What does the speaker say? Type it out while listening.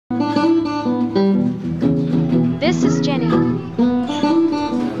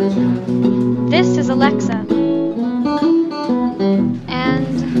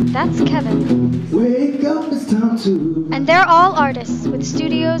present. Wake up, it's time to. And they're all artists with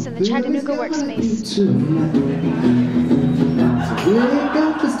studios in the Chattanooga Workspace. Wake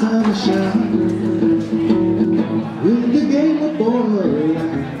up, it's time to shine with the game of boy.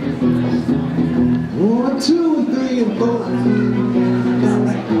 1, 2, and 3, and 4.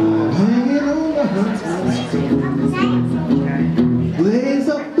 Hanging on the hunt. Blaze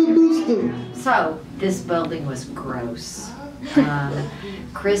up the booster. So this building was gross.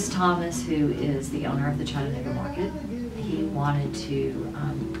 Chris Thomas, who is the owner of the Chattanooga Market, he wanted to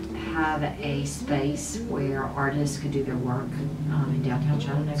have a space where artists could do their work in downtown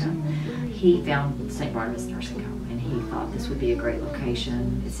Chattanooga. He found St. Barnabas Nursing Home, and he thought this would be a great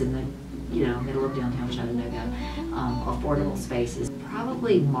location. It's in the middle of downtown Chattanooga, affordable spaces.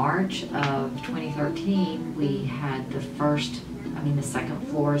 Probably March of 2013, we had the second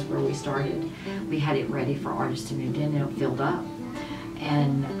floor is where we started. We had it ready for artists to move in, and it filled up.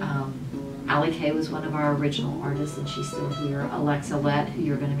 And Allie Kay was one of our original artists, and she's still here. Alexa Lett, who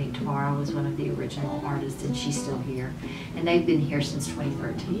you're going to meet tomorrow, was one of the original artists, and she's still here. And they've been here since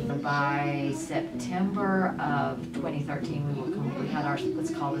 2013. By September of 2013, we had our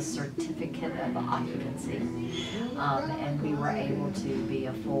what's called a certificate of occupancy, and we were able to be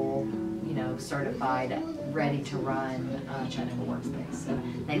a full, certified, ready to run Chattanooga Workspace. So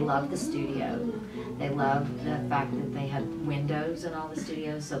they love the studio. They love the fact that they had windows in all the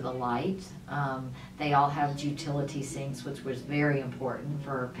studios, so the light. They all have utility sinks, which was very important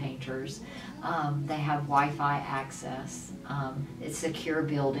for painters. They have Wi-Fi access. It's a secure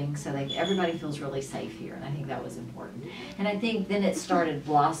building, so everybody feels really safe here, and I think that was important. And I think then it started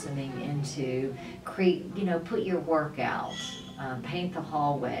blossoming into put your work out. Paint the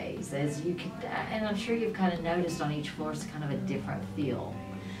hallways, and I'm sure you've kind of noticed on each floor it's kind of a different feel.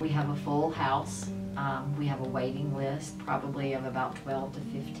 We have a full house. We have a waiting list, probably of about 12 to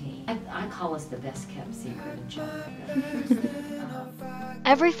 15. I call us the best kept secret in Chattanooga.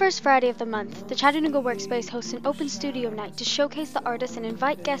 Every first Friday of the month, the Chattanooga Workspace hosts an open studio night to showcase the artists and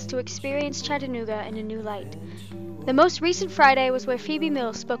invite guests to experience Chattanooga in a new light. The most recent Friday was where Phoebe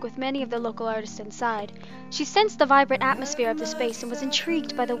Mills spoke with many of the local artists inside. She sensed the vibrant atmosphere of the space and was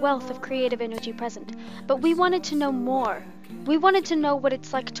intrigued by the wealth of creative energy present. But we wanted to know more. We wanted to know what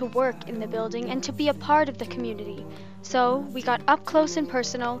it's like to work in the building and to be a part of the community. So we got up close and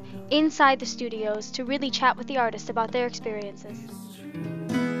personal, inside the studios, to really chat with the artists about their experiences.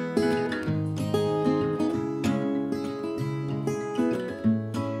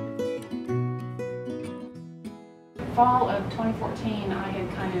 Fall of 2014, I had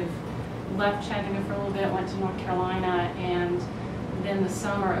kind of left Chattanooga for a little bit, went to North Carolina, and then the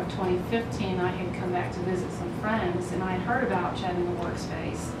summer of 2015, I had come back to visit some friends, and I had heard about Chattanooga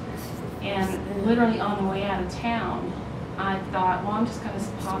Workspace. And literally on the way out of town, I thought, well, I'm just going to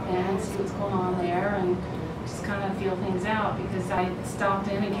pop in and see what's going on there and just kind of feel things out, because I stopped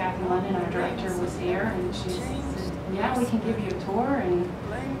in and Kathy London, our director, was here, and she said, yeah, we can give you a tour. And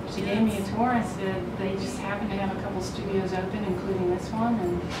she gave me a tour. I said, they just happen to have a couple studios open, including this one,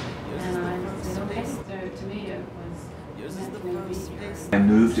 and I said, okay. So to me, it was meant for me to be here. I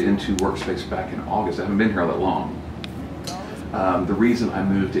moved into Workspace back in August. I haven't been here that long. The reason I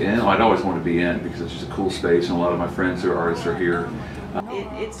moved in, I'd always wanted to be in because it's just a cool space, and a lot of my friends who are artists are here.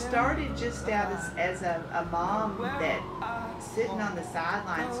 It started just out as a mom that sitting on the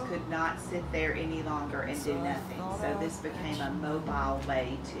sidelines could not sit there any longer and do nothing. So this became a mobile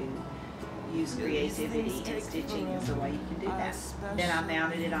way to use creativity, and stitching is the way you can do that. Then I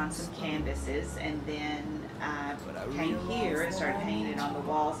mounted it on some canvases, and then I came here and started painting it on the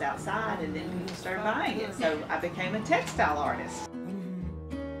walls outside, and then people started buying it. So I became a textile artist.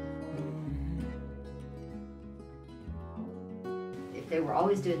 They were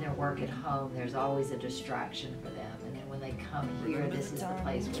always doing their work at home. There's always a distraction for them, and then when they come here, this is the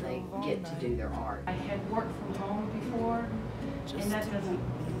place where they get to do their art. I had worked from home before, and that doesn't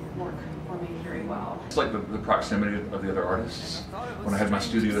work for me very well. It's like the proximity of the other artists. When I had my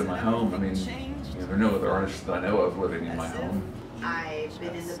studio in my home, I mean, there are no other artists that I know of living in my home. I've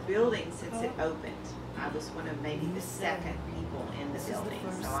been in the building since it opened. I was one of maybe the second people in the building,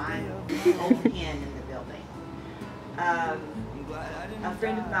 so I'm old pin in the building. A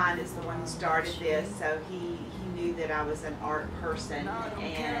friend of mine is the one who started this, so he knew that I was an art person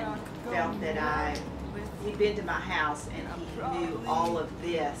and felt that he'd been to my house and he knew all of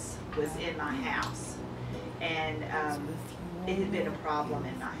this was in my house. And it had been a problem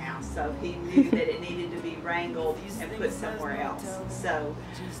in my house, so he knew that it needed to be wrangled and put somewhere else. So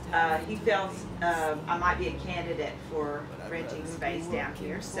he felt I might be a candidate for renting space down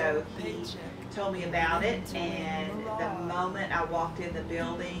here, so he told me about it, and the moment I walked in the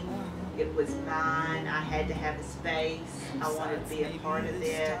building, It was mine. I had to have a space. I wanted to be a part of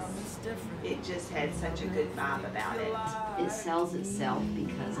this. It just had such a good vibe about it. It sells itself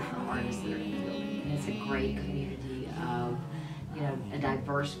because of the artists that are in the building. And it's a great community of, you know, a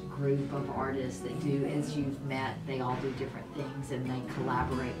diverse group of artists that do, as you've met, they all do different things and they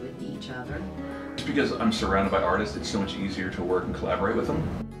collaborate with each other. Because I'm surrounded by artists, it's so much easier to work and collaborate with them.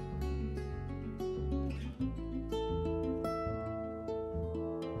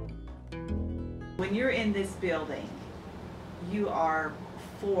 When you're in this building, you are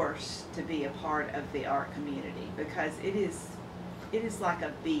forced to be a part of the art community because it is like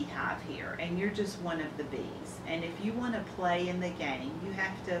a beehive here, and you're just one of the bees. And if you want to play in the game, you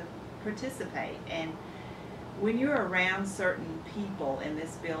have to participate. And when you're around certain people in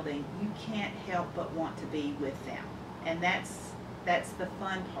this building, you can't help but want to be with them. And that's the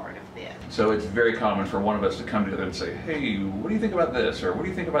fun part of this. So it's very common for one of us to come together and say, hey, what do you think about this? Or what do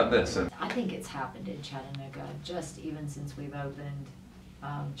you think about this? And I think it's happened in Chattanooga, just even since we've opened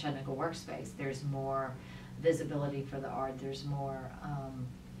Chattanooga Workspace. There's more visibility for the art. There's more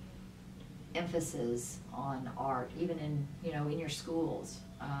emphasis on art, even in, you know, in your schools.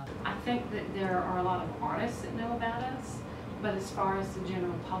 I think that there are a lot of artists that know about us, but as far as the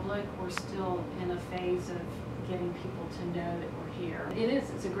general public, we're still in a phase of getting people to know that we're here.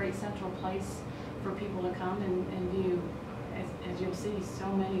 It's a great central place for people to come and view, as you'll see, so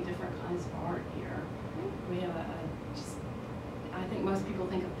many different kinds of art here. We have I think most people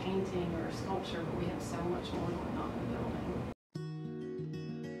think of painting or sculpture, but we have so much more going on in the building.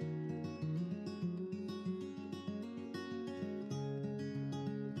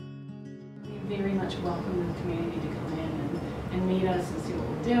 We very much welcome the community to come in and meet us and see what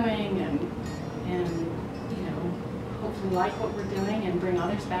we're doing and you know, hopefully like what we're doing and bring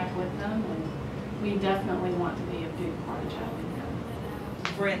others back with them. And we definitely want to be a big part of Chattanooga.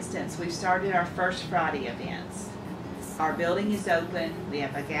 For instance, we've started our first Friday events. Our building is open. We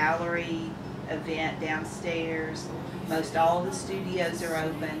have a gallery event downstairs. Most all the studios are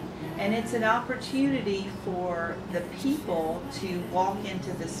open. And it's an opportunity for the people to walk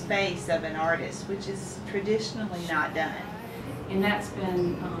into the space of an artist, which is traditionally not done. And that's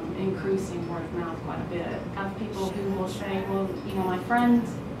been increasing word of mouth quite a bit. I have people who will say, well, you know, my friend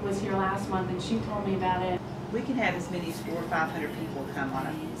was here last month and she told me about it. We can have as many as 400 or 500 people come on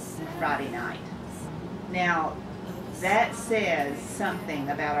a Friday night. Now, that says something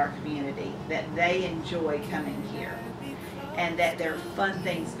about our community, that they enjoy coming here and that there are fun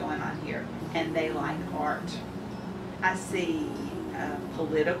things going on here and they like art. I see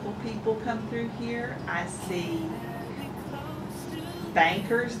political people come through here. I see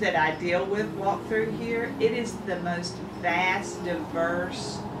bankers that I deal with walk through here. It is the most vast,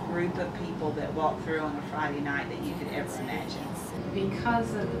 diverse group of people that walk through on a Friday night that you could ever imagine.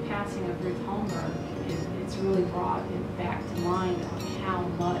 Because of the passing of Ruth Holmberg, it's really brought it back to mind on how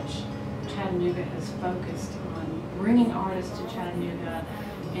much Chattanooga has focused on bringing artists to Chattanooga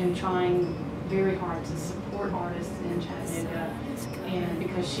and trying very hard to support artists in Chattanooga. And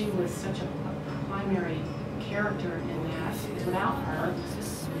because she was such a primary character in that, without her,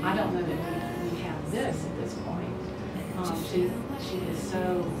 I don't know that we have this at this point. She is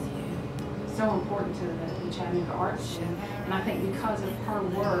so important to the Chattanooga art scene, and I think because of her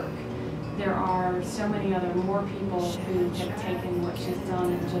work, there are so many other more people who have taken what she's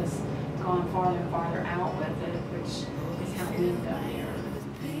done and just gone farther and farther out with it, which is how we've done here.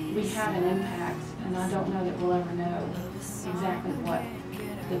 We have an impact, and I don't know that we'll ever know exactly what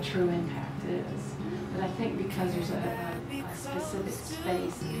the true impact is. But I think because there's a specific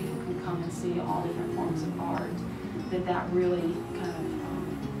space that people can come and see all different forms of art, that really kind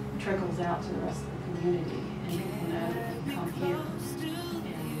of trickles out to the rest of the community, and people know that they can come here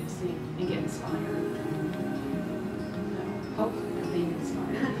and see and get inspired. So hopefully they're being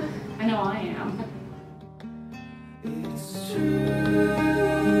inspired. I know I am.